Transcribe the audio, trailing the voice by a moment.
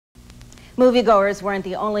Moviegoers weren't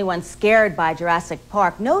the only ones scared by Jurassic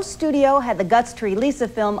Park. No studio had the guts to release a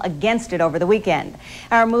film against it over the weekend.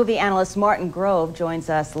 Our movie analyst Martin Grove joins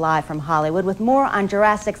us live from Hollywood with more on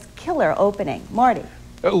Jurassic's killer opening. Marty.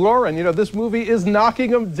 Lauren, this movie is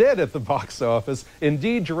knocking them dead at the box office.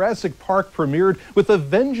 Indeed, Jurassic Park premiered with the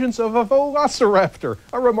vengeance of a velociraptor,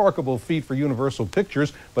 a remarkable feat for Universal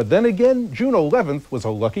Pictures. But then again, June 11th was a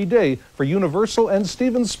lucky day for Universal and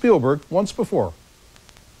Steven Spielberg once before.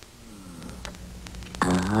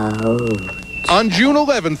 On June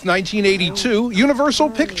 11th, 1982, Universal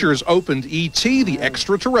Pictures opened E.T. the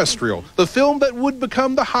Extraterrestrial, the film that would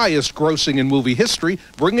become the highest grossing in movie history,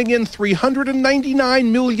 bringing in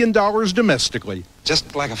 $399 million domestically.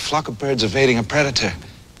 Just like a flock of birds evading a predator.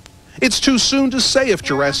 It's too soon to say if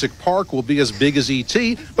Jurassic Park will be as big as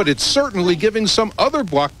E.T., but it's certainly giving some other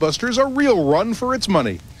blockbusters a real run for its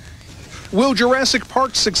money. Will Jurassic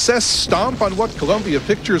Park's success stomp on what Columbia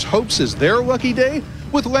Pictures hopes is their lucky day?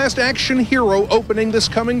 With Last Action Hero opening this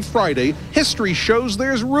coming Friday, history shows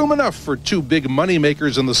there's room enough for two big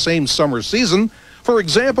moneymakers in the same summer season. For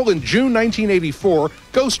example, in June 1984,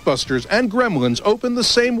 Ghostbusters and Gremlins opened the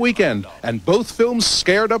same weekend, and both films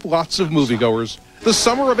scared up lots of moviegoers. The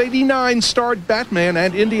summer of '89 starred Batman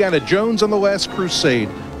and Indiana Jones and the Last Crusade.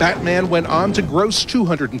 Batman went on to gross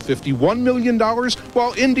 $251 million,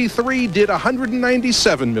 while Indy 3 did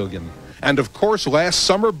 $197 million. And of course, last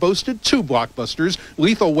summer boasted two blockbusters,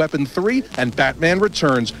 Lethal Weapon 3 and Batman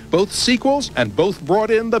Returns, both sequels and both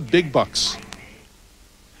brought in the big bucks.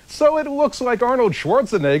 So it looks like Arnold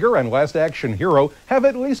Schwarzenegger and Last Action Hero have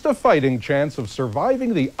at least a fighting chance of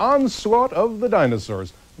surviving the onslaught of the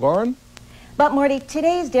dinosaurs. Lauren? But Marty,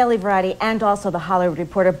 today's Daily Variety and also The Hollywood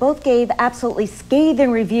Reporter both gave absolutely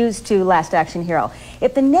scathing reviews to Last Action Hero.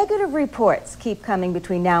 If the negative reports keep coming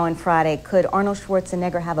between now and Friday, could Arnold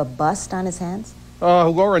Schwarzenegger have a bust on his hands?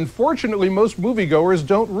 Lauren, fortunately, most moviegoers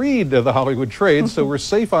don't read the Hollywood trade, so we're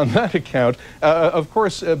safe on that account. Of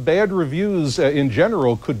course, bad reviews in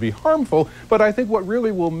general could be harmful, but I think what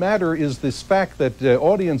really will matter is this fact that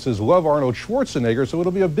audiences love Arnold Schwarzenegger, so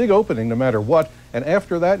it'll be a big opening no matter what. And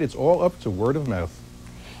after that, it's all up to word of mouth.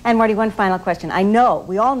 And Marty, one final question.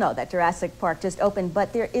 We all know that Jurassic Park just opened,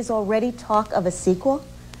 but there is already talk of a sequel?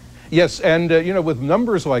 Yes, and with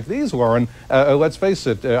numbers like these, Lauren, let's face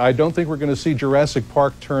it, I don't think we're going to see Jurassic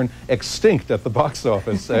Park turn extinct at the box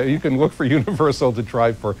office. You can look for Universal to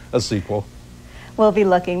try for a sequel. We'll be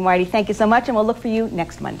looking. Marty, thank you so much, and we'll look for you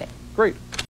next Monday. Great.